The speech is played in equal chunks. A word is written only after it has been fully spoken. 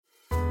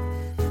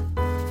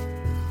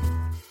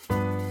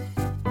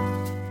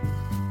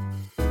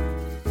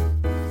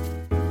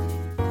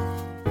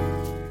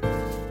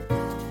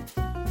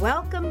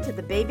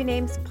Baby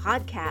Names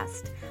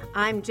Podcast.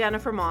 I'm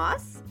Jennifer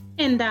Moss.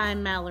 And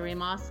I'm Mallory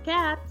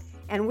Moss-Katz.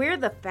 And we're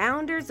the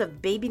founders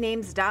of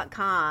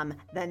BabyNames.com,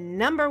 the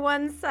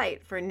 #1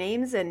 site for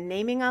names and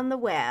naming on the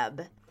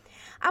web.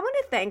 I want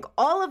to thank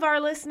all of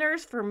our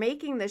listeners for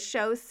making the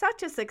show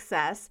such a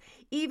success.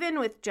 Even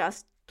with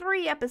just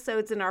 3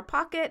 episodes in our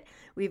pocket,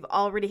 we've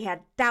already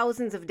had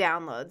thousands of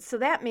downloads. So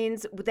that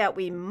means that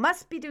we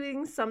must be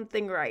doing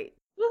something right.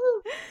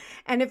 Woo-hoo.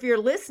 And if you're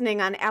listening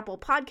on Apple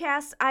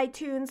Podcasts,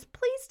 iTunes,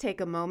 please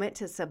take a moment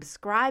to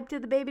subscribe to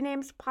the Baby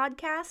Names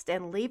Podcast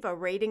and leave a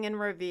rating and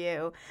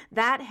review.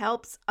 That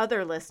helps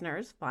other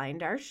listeners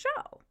find our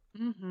show.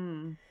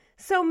 Mm-hmm.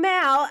 So,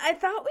 Mal, I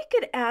thought we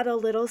could add a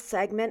little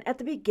segment at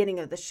the beginning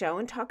of the show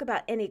and talk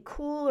about any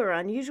cool or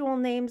unusual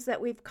names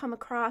that we've come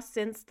across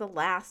since the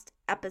last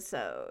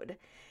episode.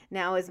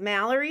 Now, as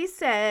Mallory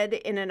said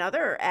in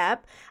another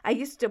ep, I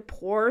used to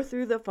pore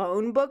through the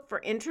phone book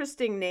for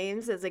interesting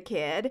names as a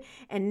kid,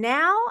 and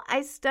now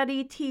I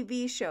study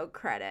TV show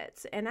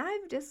credits, and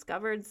I've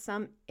discovered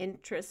some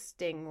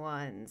interesting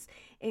ones,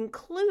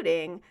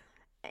 including,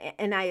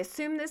 and I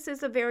assume this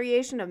is a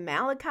variation of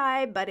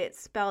Malachi, but it's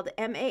spelled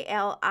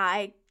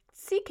Malicky,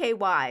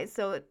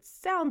 so it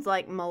sounds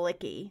like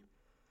Maliki.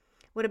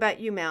 What about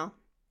you, Mal?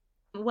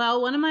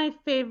 Well, one of my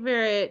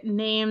favorite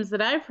names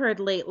that I've heard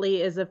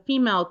lately is a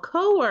female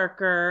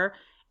coworker,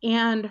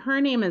 and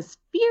her name is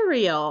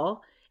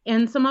Ferial,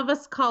 and some of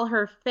us call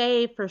her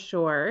Faye for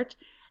short.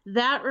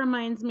 That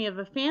reminds me of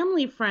a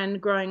family friend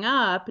growing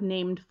up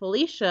named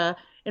Felicia,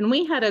 and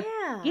we had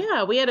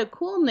a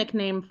cool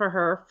nickname for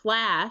her,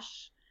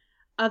 Flash.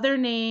 Other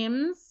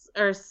names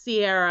are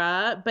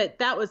Sierra, but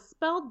that was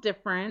spelled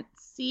different,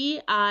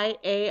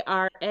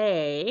 Ciara.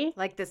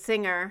 Like the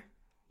singer.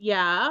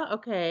 Yeah,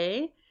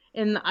 okay.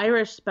 In the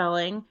Irish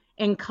spelling,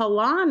 and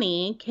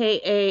Kalani,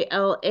 Kalani,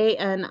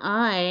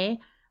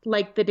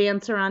 like the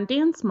dancer on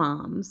Dance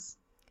Moms.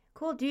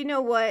 Cool. Do you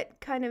know what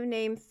kind of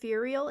name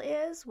Ferial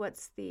is?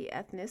 What's the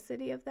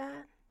ethnicity of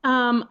that?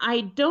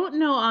 I don't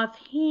know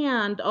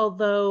offhand,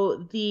 although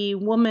the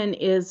woman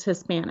is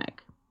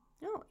Hispanic.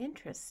 Oh,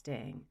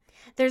 interesting.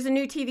 There's a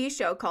new TV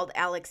show called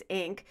Alex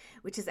Inc.,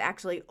 which is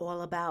actually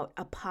all about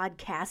a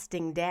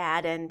podcasting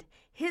dad, and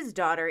his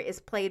daughter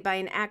is played by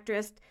an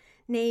actress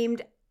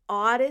named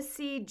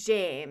Odyssey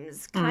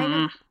James, kind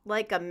of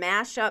like a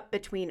mashup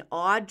between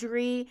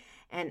Audrey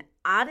and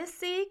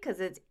Odyssey, because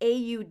it's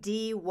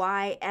Audyssie.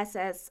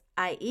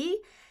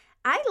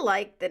 I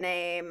like the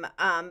name,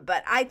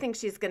 but I think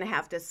she's going to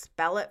have to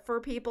spell it for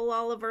people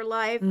all of her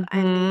life. Mm-hmm.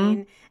 I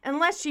mean,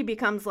 unless she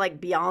becomes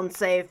like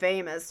Beyonce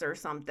famous or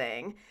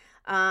something.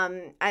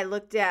 I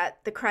looked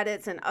at the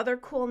credits, and other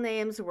cool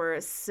names were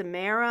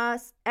Symera,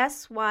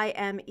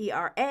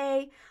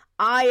 Symera,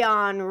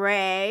 Ion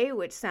Ray,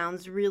 which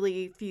sounds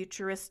really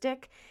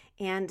futuristic,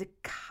 and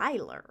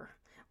Kyler.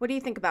 What do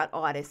you think about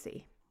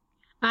Odyssey?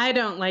 I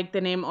don't like the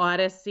name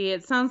Odyssey.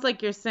 It sounds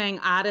like you're saying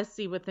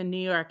Odyssey with a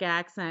New York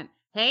accent.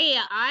 Hey,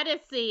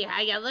 Odyssey,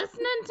 are you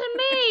listening to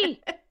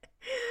me?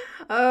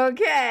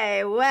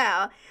 Okay,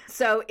 well,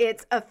 so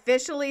it's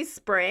officially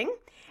spring.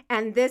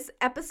 And this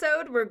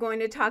episode, we're going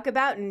to talk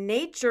about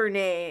nature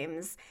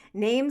names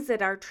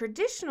that are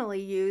traditionally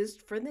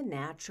used for the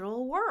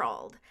natural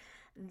world.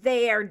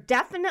 They are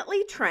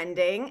definitely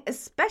trending,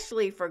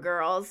 especially for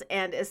girls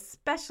and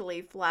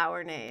especially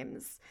flower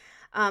names.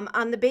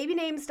 On the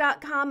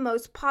BabyNames.com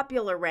most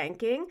popular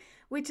ranking,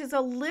 which is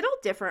a little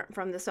different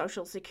from the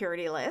Social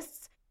Security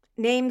lists,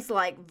 names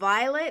like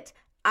Violet,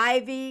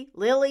 Ivy,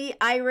 Lily,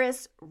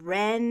 Iris,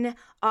 Wren,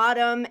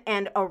 Autumn,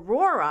 and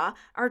Aurora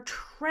are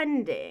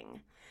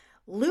trending.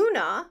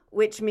 Luna,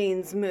 which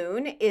means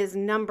moon, is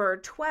number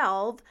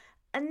 12,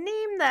 a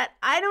name that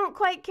I don't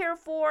quite care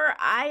for.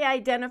 I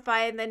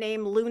identify the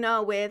name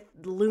Luna with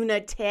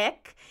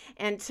lunatic,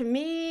 and to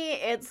me,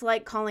 it's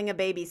like calling a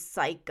baby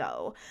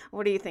psycho.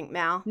 What do you think,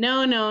 Mal?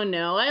 No.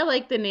 I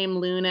like the name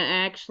Luna,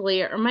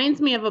 actually. It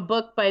reminds me of a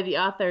book by the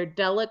author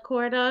Della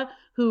Corta,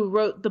 who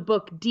wrote the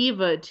book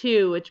Diva,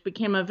 too, which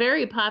became a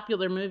very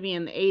popular movie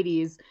in the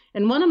 80s,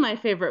 and one of my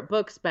favorite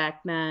books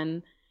back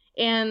then.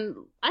 And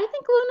I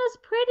think Luna's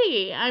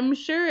pretty. I'm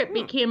sure it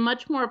became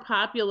much more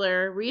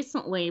popular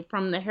recently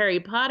from the Harry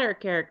Potter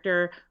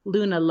character,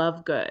 Luna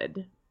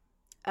Lovegood.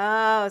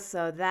 Oh,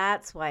 so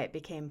that's why it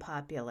became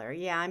popular.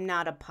 Yeah, I'm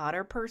not a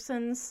Potter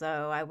person,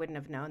 so I wouldn't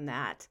have known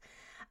that.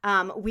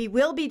 We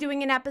will be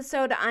doing an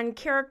episode on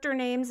character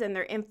names and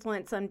their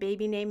influence on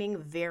baby naming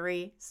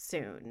very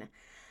soon.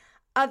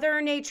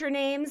 Other nature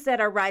names that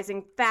are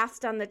rising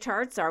fast on the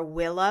charts are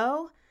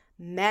Willow,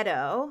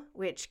 Meadow,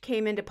 which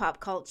came into pop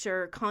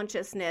culture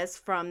consciousness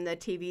from the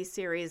TV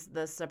series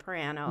The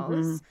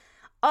Sopranos. Mm-hmm.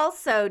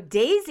 Also,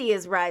 Daisy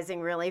is rising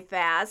really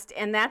fast,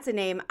 and that's a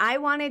name I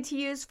wanted to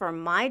use for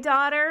my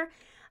daughter,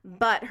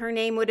 but her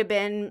name would have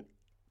been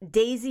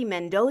Daisy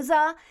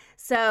Mendoza.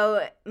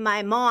 So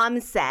my mom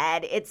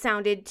said it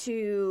sounded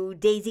too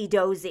Daisy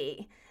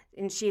Dozy,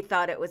 and she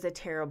thought it was a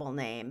terrible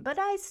name, but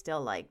I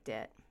still liked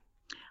it.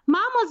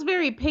 Mom was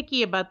very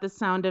picky about the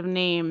sound of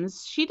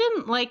names. She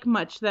didn't like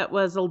much that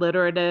was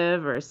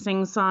alliterative or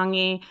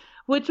sing-songy.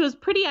 which was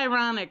pretty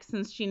ironic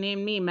since she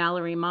named me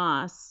Mallory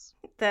Moss.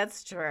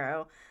 That's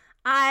true.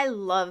 I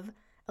love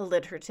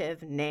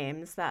alliterative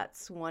names.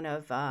 That's one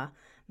of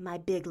my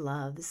big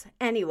loves.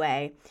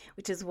 Anyway,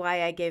 which is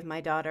why I gave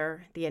my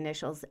daughter the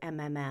initials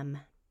MMM.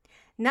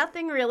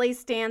 Nothing really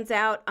stands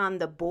out on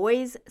the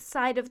boys'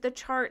 side of the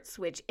charts,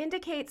 which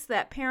indicates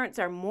that parents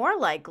are more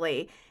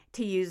likely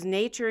to use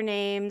nature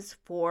names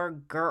for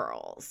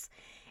girls.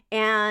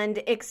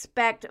 And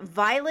expect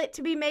Violet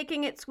to be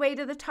making its way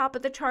to the top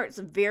of the charts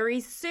very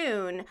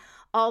soon.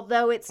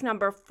 Although it's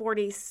number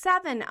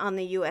 47 on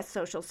the U.S.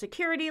 Social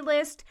Security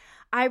list,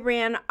 I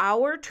ran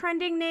our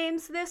trending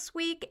names this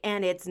week,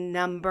 and it's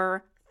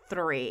number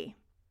 3.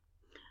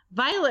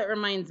 Violet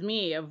reminds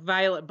me of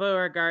Violet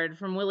Beauregard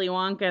from Willy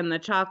Wonka and the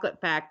Chocolate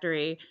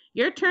Factory.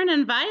 You're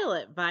turning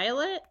violet,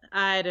 Violet?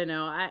 I don't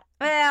know.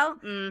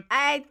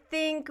 I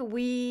think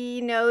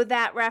we know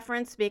that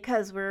reference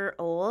because we're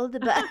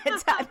old, but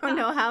I don't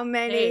know how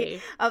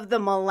many of the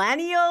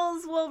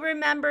millennials will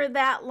remember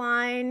that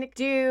line.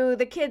 Do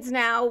the kids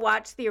now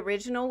watch the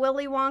original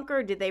Willy Wonka,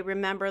 or do they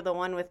remember the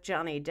one with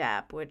Johnny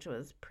Depp, which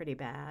was pretty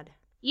bad?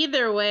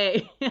 Either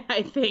way,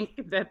 I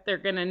think that they're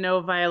going to know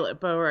Violet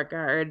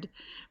Beauregard.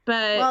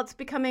 But well, it's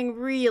becoming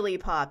really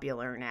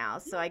popular now,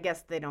 so I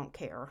guess they don't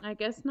care. I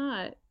guess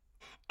not.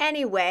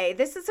 Anyway,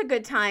 this is a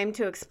good time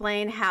to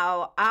explain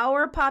how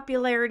our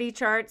popularity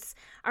charts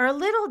are a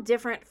little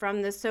different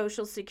from the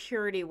Social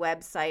Security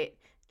website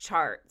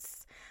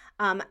charts.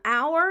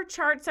 Our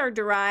charts are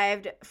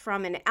derived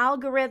from an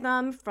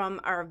algorithm from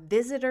our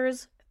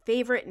visitors'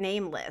 favorite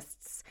name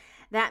lists.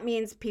 That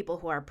means people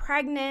who are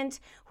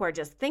pregnant, who are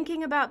just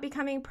thinking about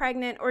becoming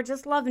pregnant, or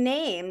just love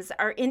names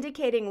are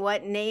indicating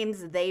what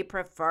names they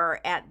prefer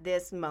at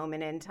this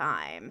moment in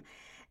time.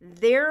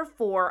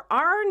 Therefore,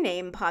 our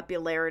name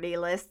popularity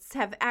lists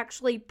have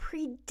actually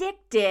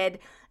predicted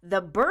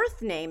the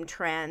birth name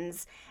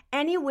trends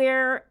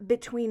anywhere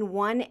between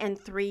 1 and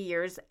 3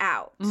 years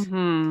out.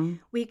 Mm-hmm.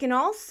 We can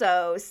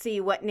also see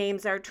what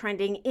names are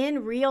trending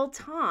in real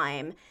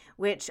time,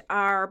 which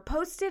are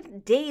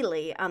posted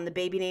daily on the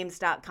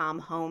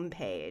babynames.com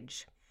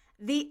homepage.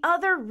 The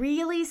other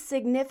really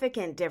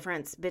significant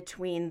difference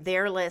between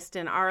their list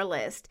and our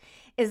list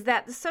is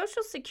that the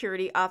Social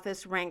Security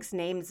office ranks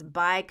names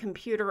by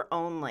computer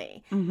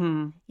only.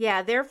 Mm-hmm.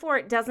 Yeah, therefore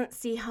it doesn't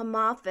see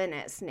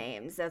homophonous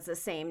names as the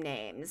same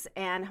names.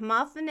 And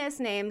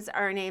homophonous names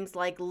are names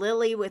like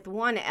Lily with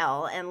 1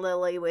 L and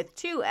Lily with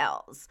 2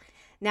 L's.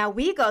 Now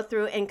we go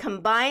through and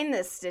combine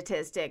the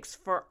statistics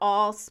for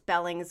all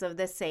spellings of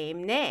the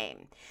same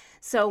name.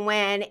 So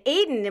when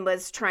Aiden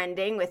was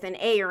trending with an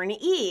A or an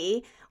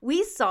E,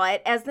 we saw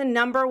it as the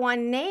number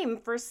 1 name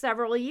for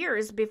several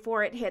years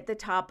before it hit the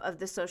top of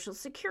the Social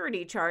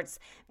Security charts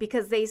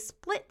because they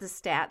split the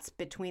stats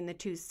between the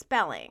 2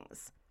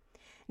 spellings.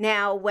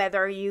 Now,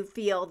 whether you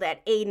feel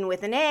that Aiden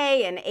with an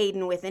A and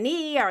Aiden with an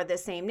E are the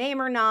same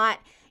name or not,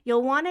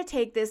 you'll want to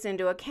take this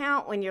into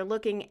account when you're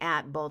looking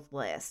at both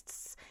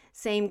lists.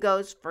 Same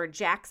goes for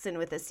Jackson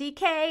with a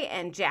CK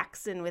and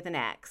Jackson with an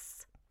X.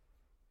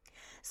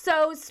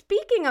 So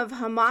speaking of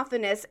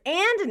homophonous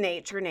and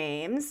nature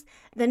names,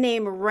 the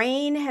name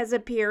Reign has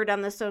appeared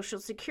on the Social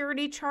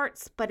Security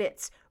charts, but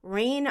it's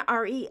Reign,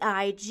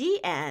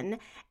 R-E-I-G-N,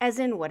 as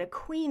in what a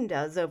queen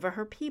does over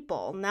her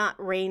people,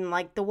 not rain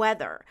like the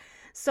weather.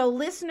 So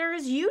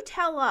listeners, you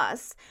tell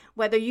us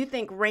whether you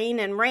think Reign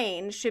and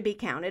Reign should be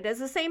counted as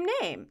the same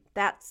name.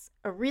 That's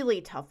a really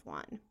tough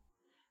one.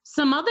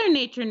 Some other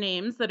nature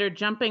names that are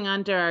jumping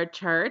onto our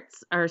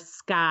charts are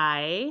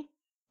Sky,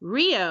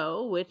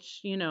 Rio,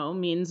 which,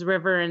 means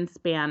river in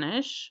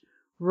Spanish,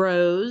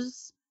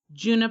 Rose,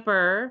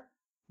 Juniper,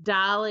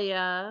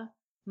 Dahlia,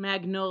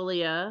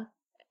 Magnolia.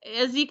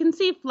 As you can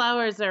see,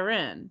 flowers are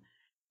in.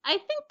 I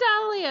think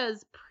Dahlia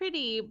is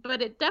pretty,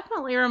 but it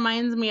definitely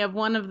reminds me of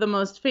one of the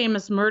most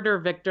famous murder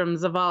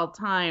victims of all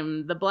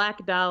time, the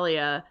Black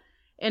Dahlia.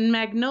 And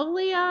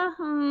Magnolia?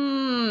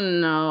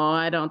 No,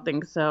 I don't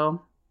think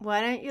so.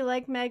 Why don't you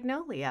like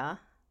Magnolia?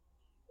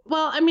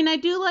 Well, I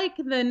do like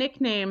the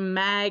nickname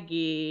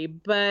Maggie,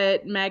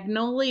 but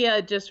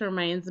Magnolia just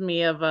reminds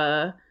me of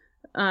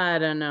I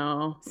don't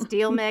know.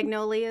 Steel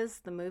Magnolias,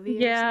 the movie?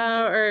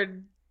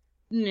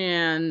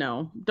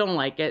 No, don't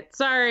like it.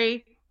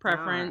 Sorry,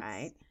 preference. All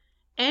right.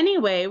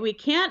 Anyway, we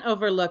can't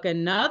overlook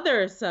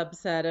another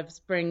subset of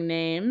spring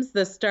names,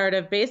 the start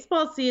of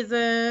baseball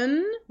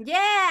season.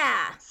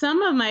 Yeah!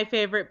 Some of my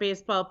favorite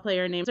baseball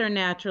player names are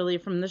naturally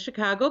from the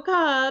Chicago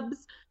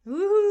Cubs.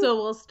 Woo-hoo. So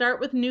we'll start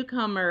with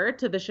newcomer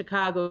to the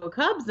Chicago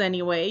Cubs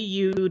anyway,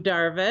 Yu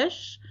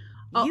Darvish.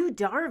 Yu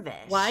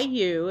Darvish.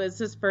 YU is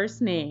his first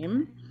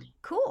name.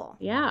 Cool.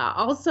 Yeah.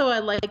 Also, I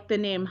like the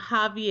name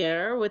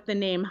Javier with the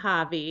name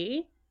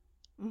Javi.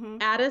 Mm-hmm.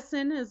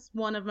 Addison is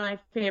one of my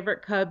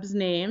favorite Cubs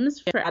names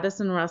for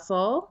Addison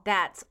Russell.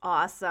 That's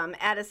awesome.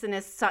 Addison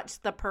is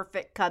such the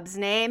perfect Cubs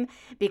name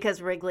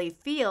because Wrigley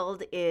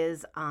Field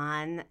is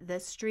on the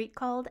street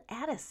called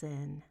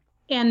Addison.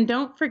 And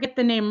don't forget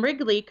the name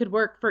Wrigley could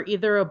work for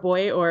either a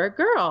boy or a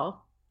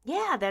girl.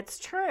 Yeah, that's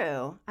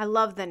true. I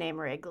love the name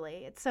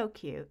Wrigley. It's so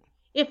cute.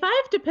 If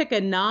I have to pick a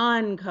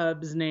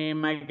non-Cubs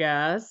name, I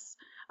guess,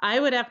 I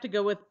would have to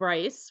go with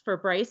Bryce for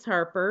Bryce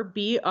Harper,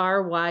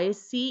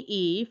 Bryce,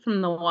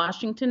 from the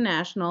Washington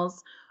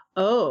Nationals.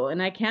 Oh,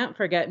 and I can't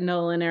forget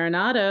Nolan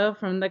Arenado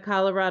from the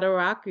Colorado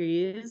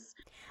Rockies.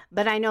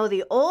 But I know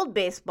the old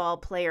baseball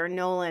player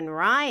Nolan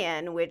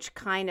Ryan, which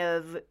kind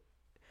of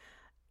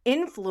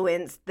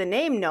influenced the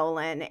name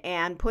Nolan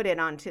and put it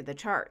onto the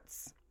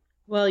charts.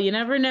 Well, you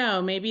never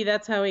know. Maybe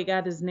that's how he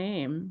got his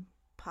name.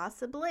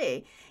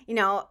 Possibly.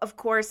 Of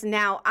course,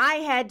 now I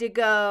had to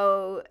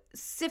go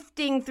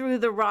sifting through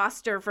the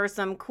roster for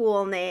some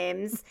cool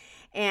names,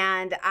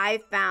 and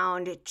I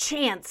found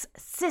Chance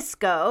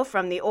Sisco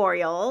from the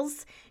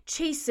Orioles,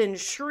 Chasen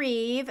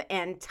Shreve,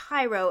 and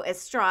Tyro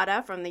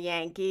Estrada from the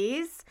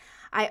Yankees.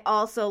 I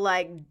also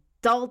like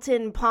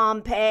Dalton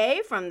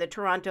Pompey from the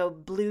Toronto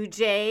Blue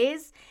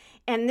Jays,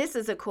 and this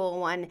is a cool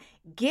one,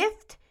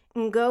 Gift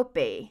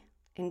Ngope,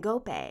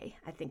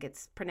 I think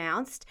it's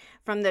pronounced,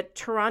 from the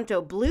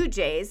Toronto Blue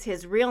Jays.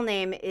 His real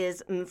name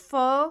is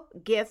Mfo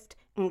Gift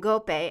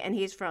Ngope, and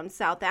he's from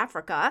South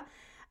Africa.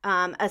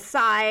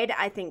 Aside,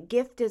 I think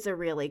Gift is a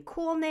really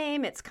cool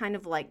name. It's kind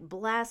of like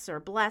bless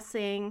or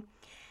blessing.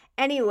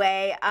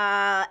 Anyway,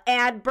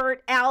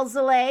 Adbert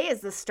Alzolay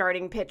is the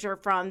starting pitcher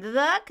from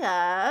the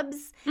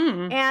Cubs.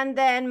 And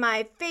then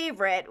my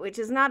favorite, which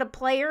is not a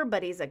player,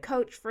 but he's a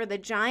coach for the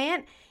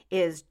Giant,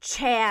 is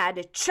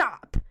Chad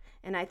Chop.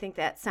 And I think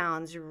that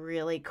sounds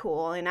really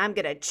cool. And I'm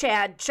going to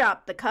Chad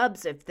Chop the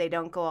Cubs if they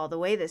don't go all the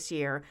way this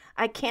year.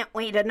 I can't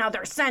wait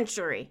another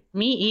century.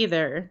 Me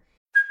either.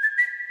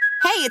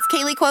 Hey, it's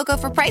Kaylee Cuoco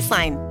for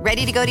Priceline.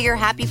 Ready to go to your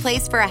happy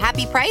place for a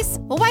happy price?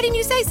 Well, why didn't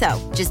you say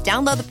so? Just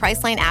download the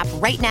Priceline app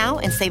right now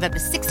and save up to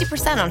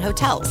 60% on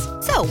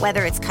hotels. So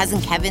whether it's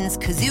Cousin Kevin's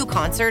Kazoo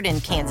Concert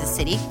in Kansas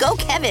City, go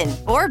Kevin,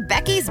 or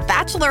Becky's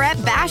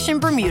Bachelorette Bash in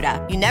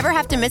Bermuda, you never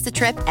have to miss a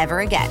trip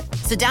ever again.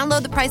 So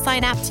download the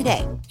Priceline app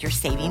today. Your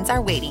savings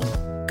are waiting.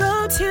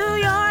 Go to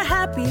your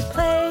happy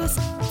place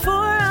for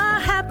a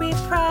happy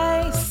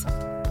price.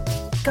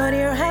 Go to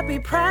your happy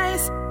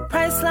price,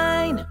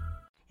 Priceline.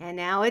 And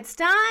now it's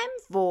time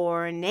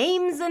for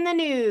Names in the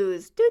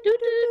News.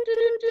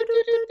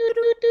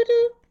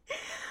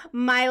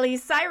 Miley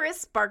Cyrus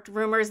sparked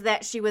rumors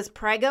that she was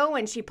preggo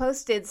when she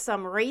posted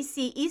some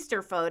racy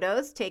Easter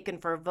photos taken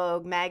for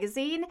Vogue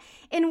magazine,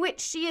 in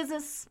which she is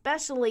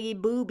especially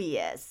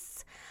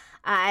boobious.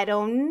 I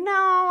don't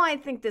know. I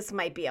think this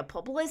might be a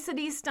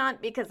publicity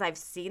stunt because I've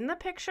seen the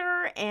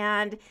picture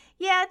and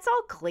yeah, it's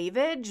all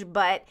cleavage,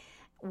 but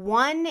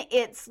one,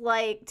 it's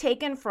like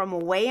taken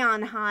from way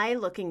on high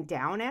looking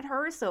down at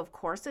her, so of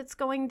course it's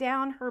going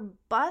down her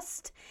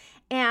bust.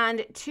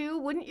 And two,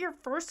 wouldn't your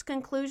first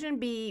conclusion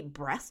be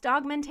breast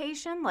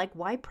augmentation? Like,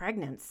 why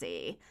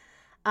pregnancy?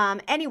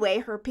 Anyway,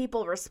 her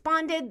people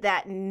responded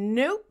that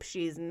nope,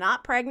 she's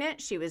not pregnant.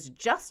 She was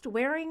just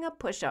wearing a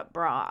push-up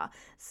bra.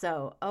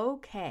 So,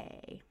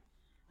 okay.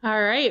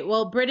 All right.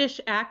 Well,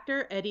 British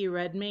actor Eddie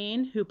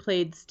Redmayne, who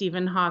played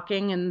Stephen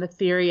Hawking in The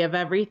Theory of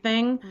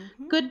Everything.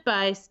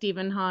 Goodbye,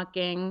 Stephen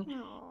Hawking.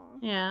 Aww.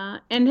 Yeah.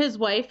 And his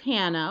wife,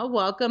 Hannah,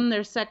 welcomed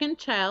their second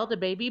child, a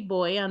baby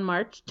boy, on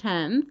March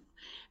 10th.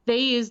 They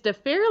used a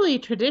fairly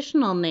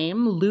traditional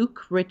name,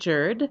 Luke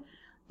Richard.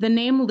 The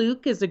name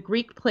Luke is a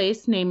Greek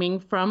place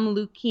naming from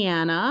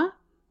Luciana.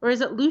 Or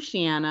is it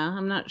Luciana?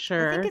 I'm not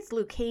sure. I think it's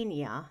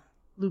Lucania.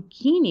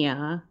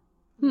 Lucania?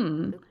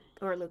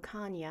 Or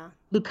Lucania.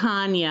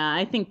 Lucania.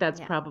 I think that's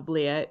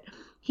probably it.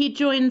 He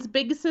joins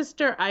big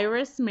sister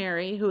Iris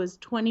Mary, who is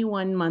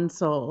 21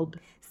 months old.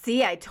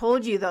 See, I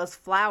told you those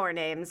flower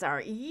names are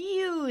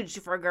huge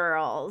for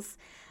girls.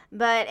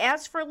 But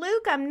as for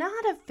Luke, I'm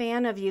not a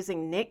fan of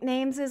using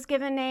nicknames as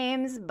given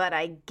names, but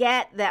I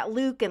get that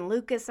Luke and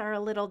Lucas are a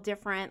little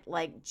different,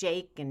 like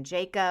Jake and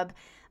Jacob,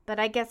 but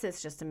I guess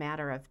it's just a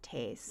matter of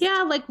taste.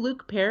 Yeah, like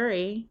Luke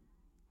Perry.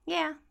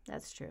 Yeah,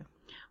 that's true.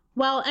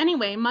 Well,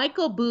 anyway,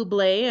 Michael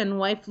Bublé and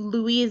wife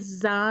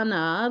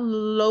Luisana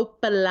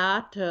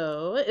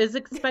Lopelato is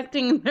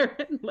expecting their...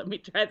 Let me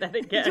try that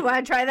again. Do you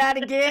want to try that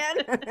again?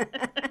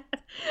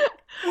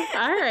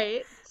 All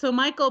right. So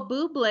Michael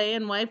Bublé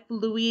and wife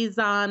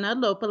Luisana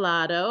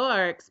Lopelato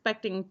are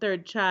expecting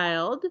third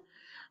child.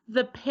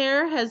 The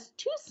pair has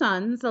two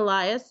sons,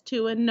 Elias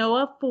 2 and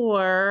Noah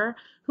 4,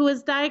 who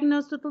was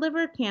diagnosed with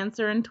liver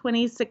cancer in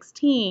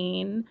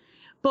 2016.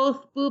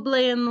 Both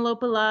Bublé and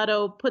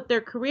Lopelato put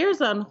their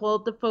careers on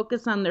hold to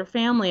focus on their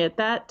family at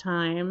that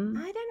time.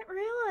 I didn't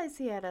realize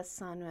he had a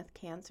son with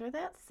cancer.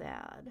 That's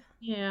sad.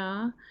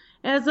 Yeah.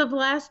 As of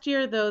last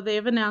year, though,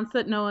 they've announced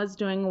that Noah's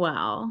doing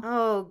well.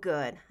 Oh,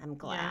 good. I'm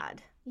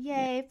glad.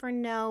 Yay for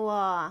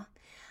Noah.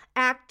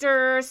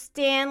 Actor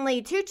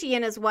Stanley Tucci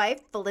and his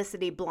wife,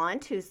 Felicity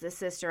Blunt, who's the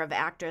sister of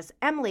actress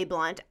Emily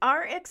Blunt,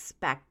 are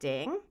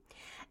expecting.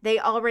 They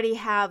already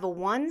have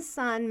one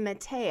son,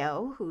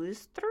 Mateo,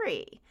 who's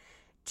 3.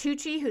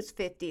 Tucci, who's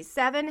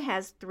 57,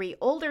 has 3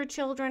 older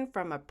children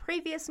from a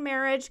previous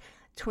marriage,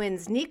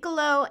 twins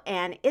Nicolo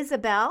and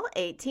Isabel,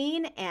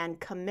 18, and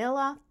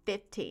Camilla,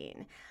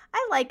 15.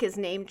 I like his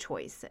name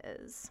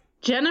choices.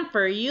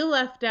 Jennifer, you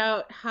left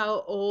out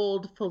how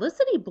old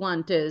Felicity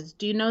Blunt is.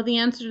 Do you know the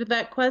answer to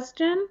that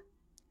question?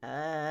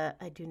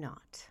 I do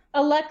not.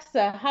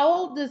 Alexa, how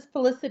old is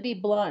Felicity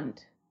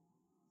Blunt?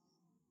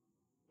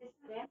 Does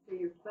that answer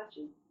your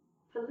question?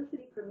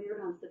 Felicity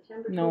premiered on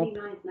September Nope.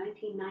 29th,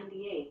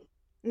 1998.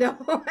 No,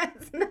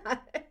 it's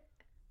not.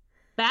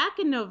 Back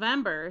in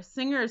November,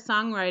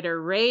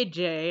 singer-songwriter Ray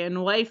J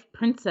and wife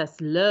Princess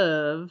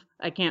Love,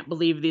 I can't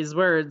believe these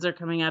words are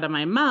coming out of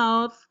my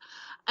mouth,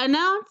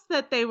 announced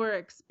that they were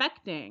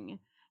expecting.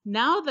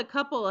 Now the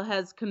couple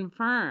has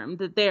confirmed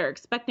that they are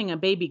expecting a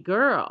baby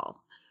girl.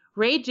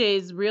 Ray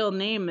J's real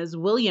name is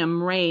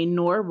William Ray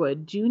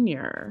Norwood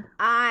Jr.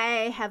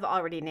 I have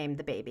already named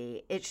the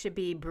baby. It should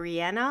be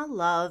Brianna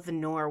Love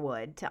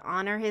Norwood to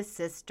honor his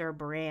sister,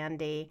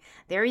 Brandy.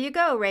 There you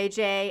go, Ray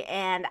J,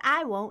 and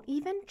I won't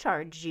even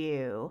charge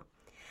you.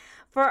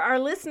 For our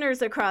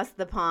listeners across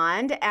the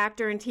pond,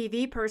 actor and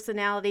TV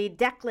personality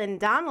Declan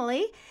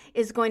Donnelly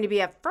is going to be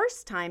a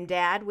first-time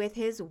dad with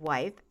his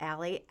wife,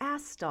 Allie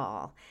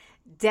Astall.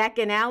 Deck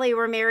and Allie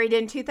were married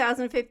in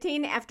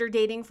 2015 after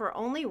dating for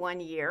only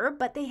 1 year,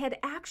 but they had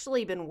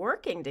actually been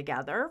working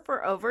together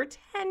for over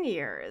 10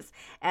 years,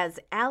 as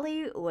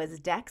Allie was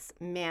Deck's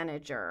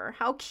manager.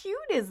 How cute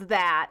is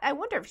that? I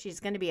wonder if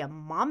she's going to be a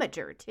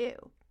momager, too.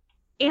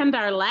 And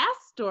our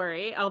last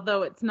story,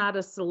 although it's not a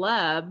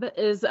celeb,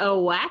 is a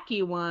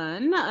wacky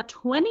one. A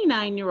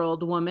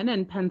 29-year-old woman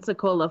in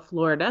Pensacola,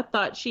 Florida,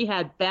 thought she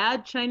had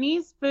bad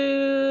Chinese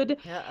food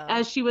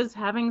as she was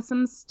having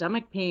some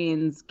stomach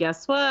pains.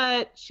 Guess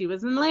what? She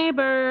was in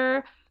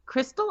labor.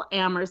 Crystal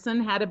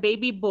Amerson had a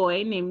baby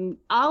boy named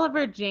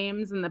Oliver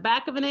James in the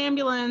back of an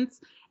ambulance,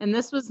 and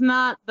this was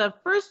not the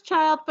first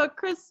child for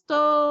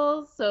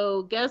Crystal.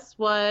 So guess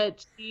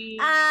what?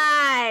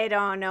 I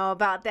don't know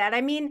about that.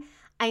 I mean,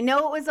 I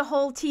know it was a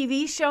whole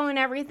TV show and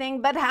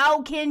everything, but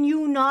how can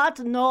you not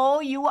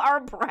know you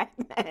are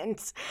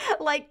pregnant?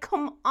 Like,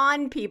 come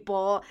on,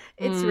 people.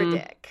 It's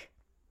ridiculous.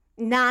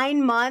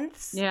 9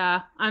 months?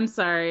 Yeah, I'm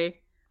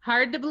sorry.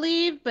 Hard to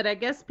believe, but I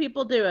guess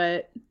people do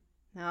it.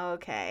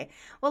 Okay.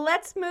 Well,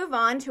 let's move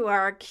on to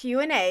our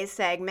Q&A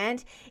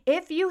segment.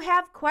 If you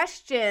have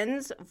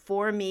questions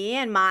for me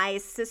and my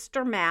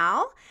sister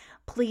Mal,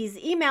 please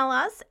email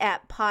us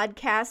at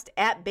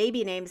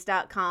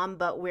podcast@babynames.com,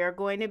 but we're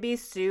going to be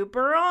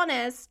super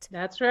honest.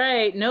 That's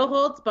right. No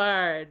holds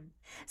barred.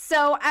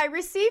 So I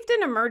received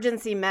an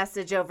emergency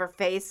message over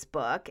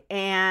Facebook,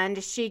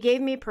 and she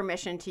gave me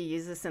permission to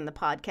use this in the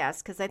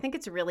podcast because I think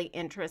it's really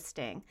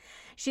interesting.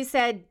 She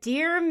said,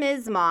 "Dear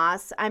Ms.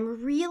 Moss,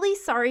 I'm really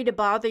sorry to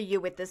bother you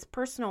with this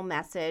personal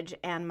message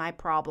and my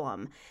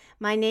problem.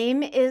 My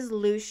name is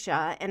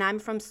Lucia, and I'm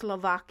from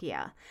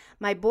Slovakia.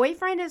 My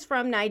boyfriend is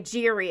from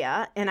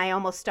Nigeria, and I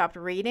almost stopped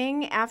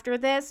reading after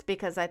this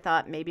because I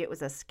thought maybe it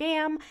was a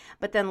scam,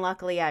 but then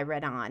luckily I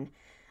read on.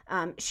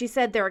 She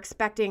said they're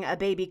expecting a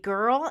baby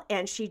girl,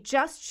 and she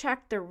just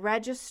checked the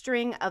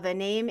registering of a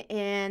name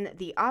in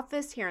the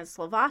office here in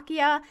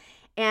Slovakia,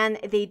 and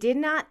they did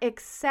not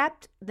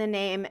accept the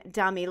name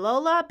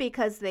Damilola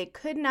because they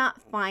could not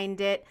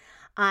find it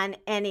on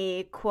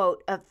any,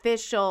 quote,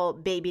 official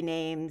baby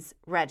names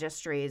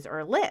registries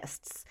or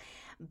lists.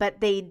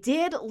 But they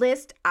did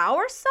list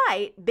our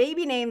site,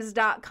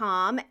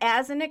 babynames.com,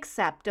 as an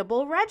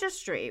acceptable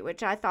registry,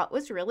 which I thought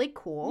was really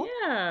cool.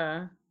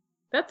 Yeah,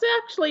 that's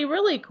actually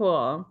really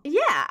cool.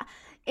 Yeah.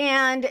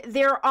 And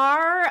there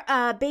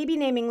are baby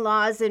naming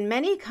laws in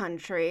many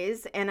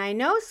countries, and I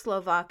know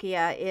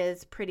Slovakia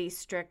is pretty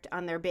strict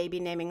on their baby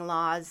naming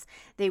laws.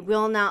 They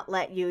will not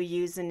let you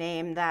use a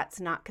name that's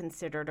not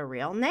considered a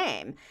real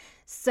name.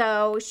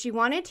 So she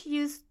wanted to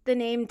use the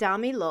name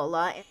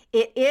Damilola.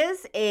 It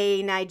is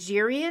a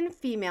Nigerian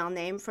female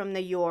name from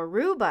the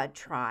Yoruba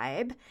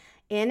tribe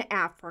in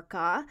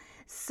Africa.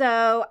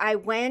 So I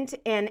went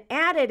and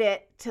added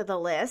it to the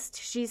list.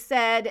 She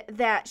said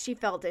that she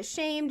felt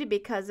ashamed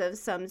because of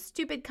some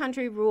stupid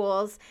country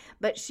rules,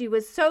 but she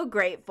was so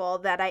grateful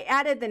that I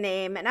added the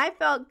name, and I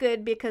felt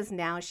good because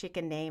now she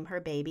can name her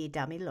baby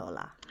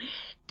Damilola.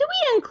 Do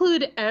we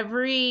include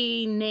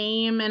every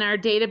name in our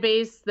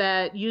database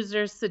that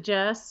users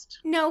suggest?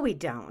 No, we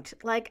don't.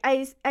 Like,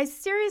 I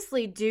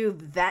seriously do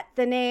vet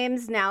the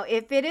names. Now,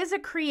 if it is a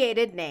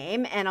created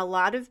name, and a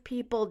lot of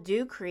people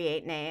do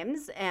create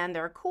names, and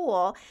they're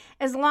cool,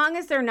 as long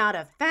as they're not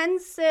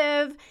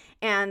offensive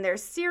and they're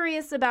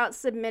serious about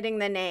submitting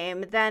the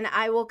name, then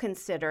I will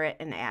consider it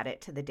and add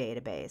it to the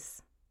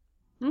database.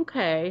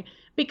 Okay.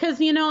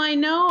 Because, I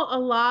know a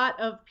lot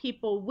of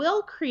people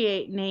will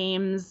create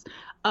names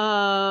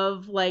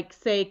of, like,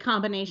 say,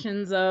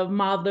 combinations of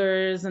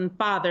mothers and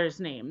fathers'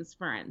 names,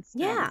 for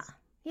instance.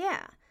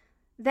 Yeah.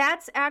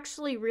 That's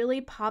actually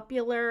really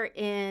popular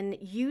in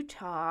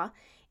Utah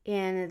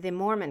in the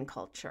Mormon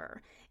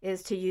culture,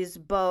 is to use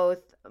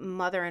both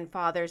mother and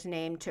father's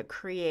name to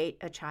create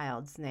a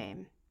child's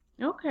name.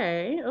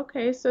 Okay.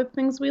 So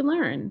things we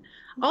learn.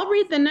 I'll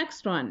read the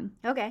next one.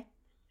 Okay.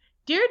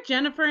 Dear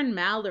Jennifer and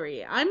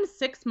Mallory, I'm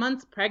 6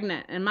 months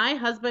pregnant and my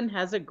husband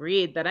has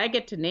agreed that I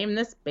get to name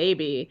this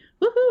baby.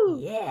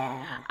 Woohoo!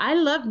 Yeah. I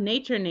love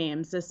nature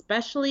names,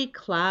 especially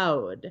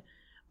Cloud.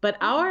 But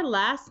our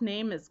last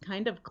name is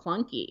kind of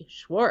clunky,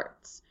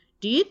 Schwartz.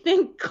 Do you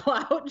think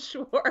Cloud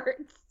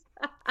Schwartz?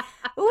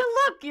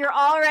 Oh, look, you're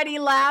already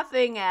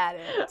laughing at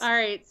it. All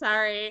right,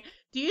 sorry.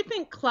 Do you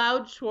think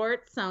Cloud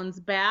Schwartz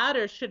sounds bad,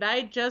 or should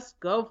I just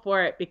go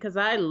for it because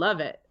I love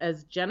it,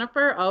 as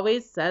Jennifer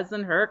always says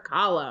in her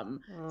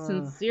column?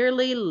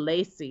 Sincerely,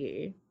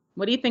 Lacey.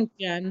 What do you think,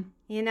 Jen?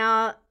 You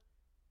know,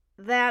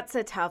 that's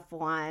a tough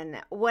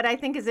one. What I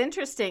think is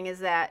interesting is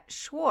that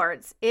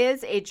Schwartz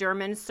is a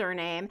German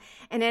surname,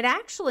 and it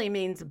actually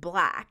means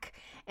black.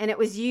 And it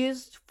was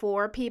used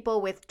for people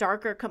with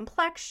darker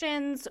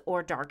complexions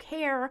or dark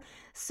hair.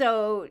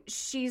 So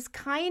she's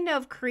kind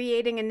of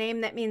creating a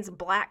name that means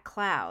black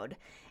cloud.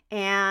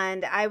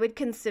 And I would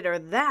consider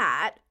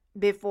that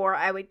before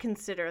I would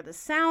consider the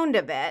sound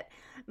of it.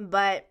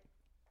 But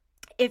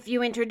if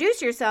you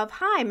introduce yourself,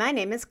 hi, my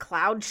name is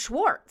Cloud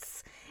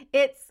Schwartz.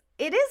 It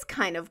is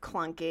kind of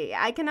clunky.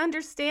 I can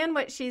understand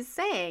what she's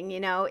saying.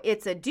 You know,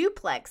 it's a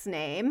duplex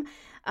name,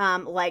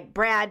 like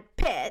Brad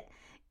Pitt.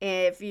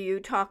 If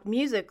you talk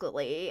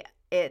musically,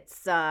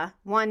 it's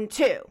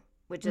 1-2,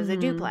 which is a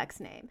duplex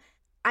name.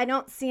 I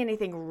don't see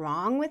anything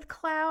wrong with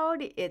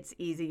Cloud. It's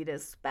easy to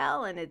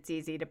spell and it's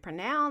easy to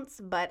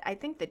pronounce, but I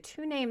think the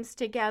two names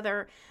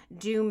together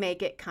do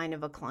make it kind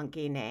of a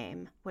clunky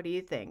name. What do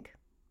you think?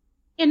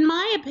 In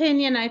my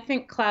opinion, I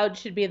think Cloud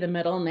should be the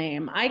middle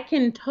name. I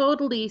can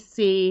totally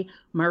see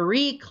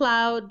Marie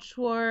Cloud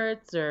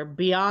Schwartz or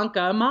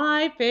Bianca,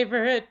 my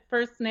favorite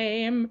first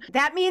name.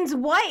 That means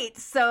white,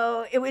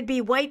 so it would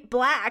be white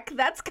black.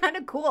 That's kind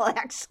of cool,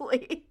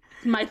 actually.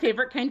 My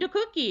favorite kind of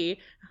cookie.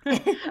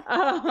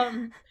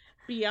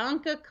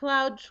 Bianca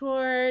Cloud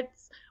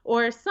Schwartz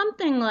or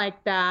something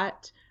like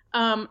that,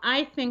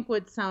 I think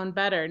would sound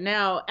better.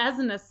 Now, as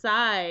an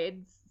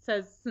aside,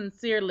 says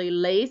sincerely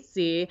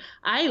Lacey.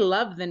 I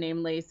love the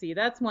name Lacey.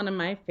 That's one of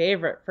my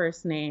favorite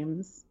first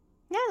names.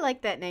 Yeah, I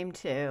like that name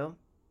too.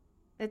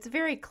 It's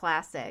very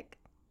classic.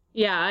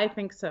 Yeah, I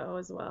think so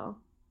as well.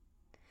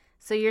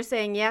 So you're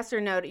saying yes or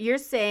no? You're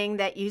saying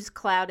that use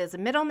Cloud as a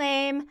middle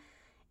name,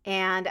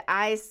 and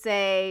I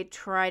say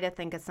try to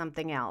think of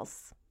something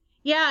else.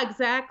 Yeah,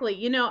 exactly.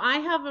 You know, I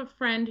have a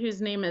friend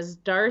whose name is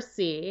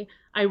Darcy.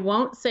 I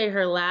won't say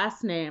her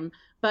last name,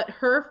 but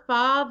her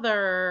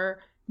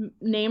father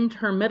named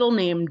her middle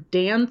name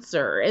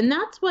Dancer, and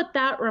that's what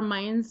that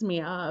reminds me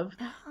of.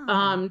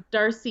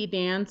 Darcy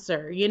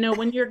Dancer. You know,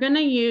 when you're gonna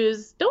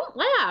use, don't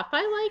laugh,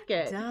 I like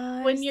it.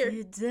 Darcy when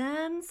you're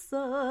Dancer.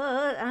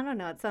 I don't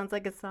know, it sounds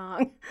like a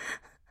song.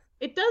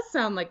 It does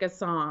sound like a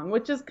song,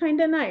 which is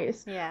kind of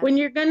nice. Yeah.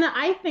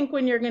 I think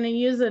when you're gonna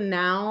use a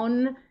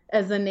noun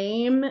as a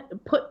name,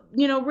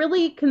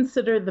 really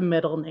consider the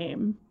middle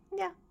name.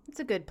 Yeah, it's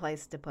a good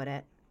place to put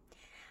it.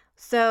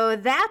 So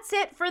that's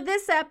it for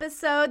this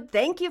episode.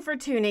 Thank you for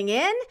tuning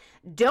in.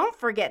 Don't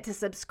forget to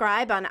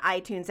subscribe on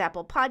iTunes,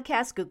 Apple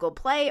Podcasts, Google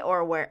Play,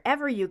 or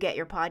wherever you get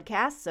your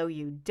podcasts so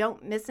you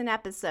don't miss an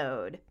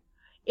episode.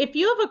 If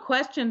you have a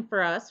question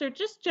for us or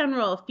just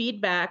general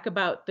feedback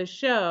about the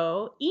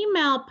show,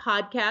 email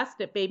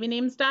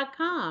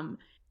podcast@babynames.com.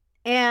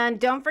 And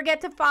don't forget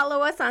to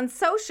follow us on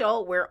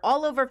social. We're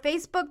all over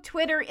Facebook,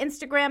 Twitter,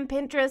 Instagram,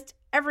 Pinterest,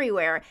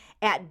 everywhere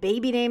at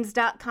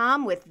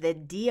babynames.com with the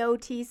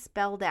DOT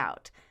spelled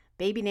out.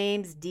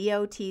 Babynames,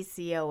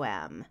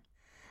 DOTCOM.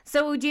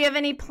 So do you have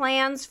any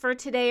plans for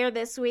today or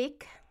this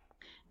week?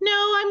 No,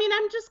 I mean,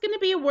 I'm just going to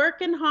be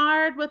working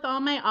hard with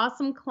all my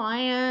awesome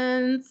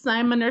clients.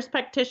 I'm a nurse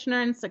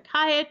practitioner in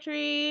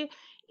psychiatry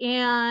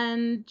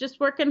and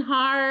just working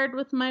hard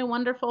with my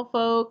wonderful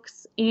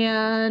folks.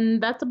 And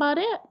that's about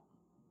it.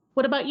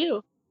 What about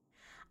you?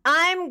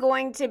 I'm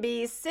going to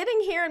be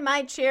sitting here in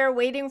my chair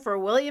waiting for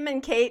William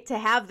and Kate to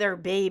have their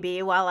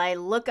baby while I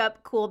look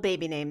up cool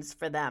baby names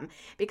for them.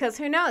 Because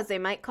who knows, they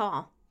might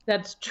call.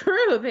 That's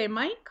true. They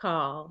might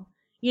call.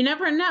 You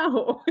never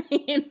know.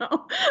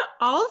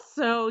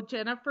 Also,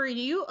 Jennifer,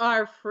 you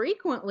are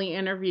frequently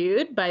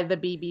interviewed by the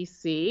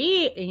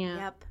BBC. And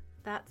Yep,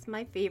 that's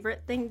my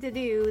favorite thing to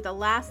do. The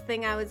last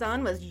thing I was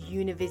on was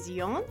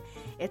Univision.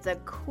 It's a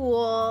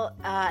cool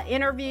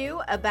interview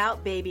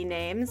about baby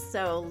names,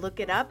 so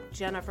look it up.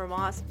 Jennifer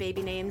Moss,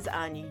 baby names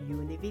on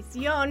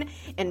Univision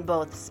in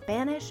both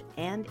Spanish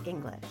and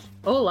English.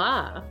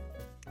 Hola.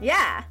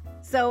 Yeah,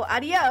 so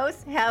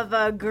adios. Have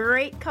a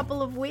great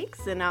couple of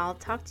weeks, and I'll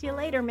talk to you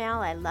later,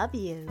 Mal. I love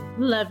you.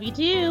 Love you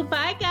too.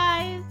 Bye,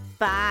 guys.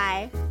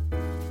 Bye.